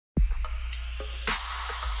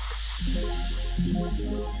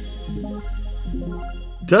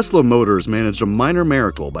Tesla Motors managed a minor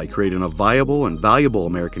miracle by creating a viable and valuable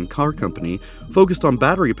American car company focused on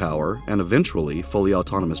battery power and eventually fully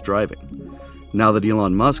autonomous driving. Now that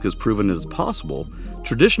Elon Musk has proven it is possible,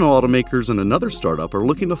 traditional automakers and another startup are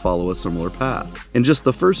looking to follow a similar path. In just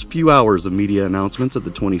the first few hours of media announcements at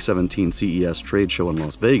the 2017 CES trade show in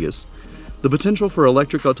Las Vegas, the potential for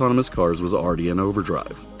electric autonomous cars was already in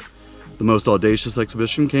overdrive. The most audacious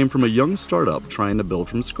exhibition came from a young startup trying to build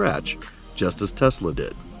from scratch, just as Tesla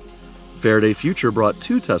did. Faraday Future brought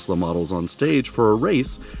 2 Tesla models on stage for a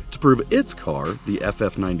race to prove its car, the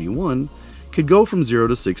FF91, could go from 0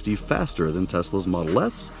 to 60 faster than Tesla's Model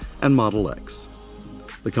S and Model X.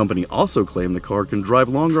 The company also claimed the car can drive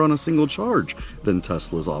longer on a single charge than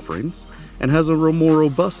Tesla's offerings, and has a more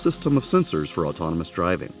robust system of sensors for autonomous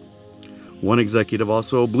driving. One executive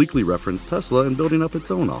also obliquely referenced Tesla in building up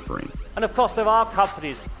its own offering. And of course there are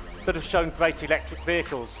companies that have shown great electric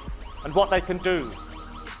vehicles and what they can do.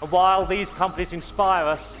 And while these companies inspire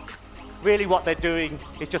us, really what they're doing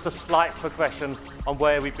is just a slight progression on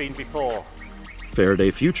where we've been before.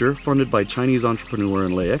 Faraday Future, funded by Chinese entrepreneur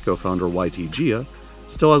and Lei co-founder YT Jia,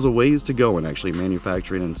 still has a ways to go in actually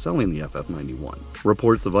manufacturing and selling the FF91.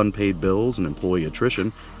 Reports of unpaid bills and employee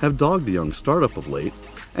attrition have dogged the young startup of late,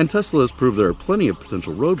 and Tesla has proved there are plenty of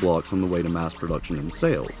potential roadblocks on the way to mass production and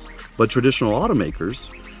sales. But traditional automakers,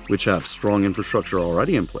 which have strong infrastructure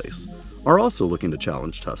already in place, are also looking to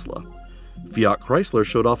challenge Tesla. Fiat Chrysler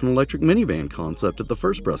showed off an electric minivan concept at the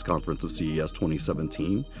first press conference of CES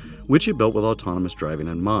 2017, which it built with autonomous driving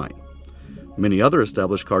in mind. Many other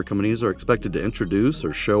established car companies are expected to introduce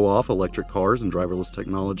or show off electric cars and driverless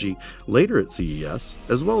technology later at CES,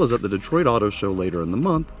 as well as at the Detroit Auto Show later in the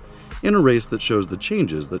month, in a race that shows the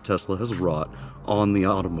changes that Tesla has wrought on the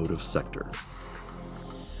automotive sector.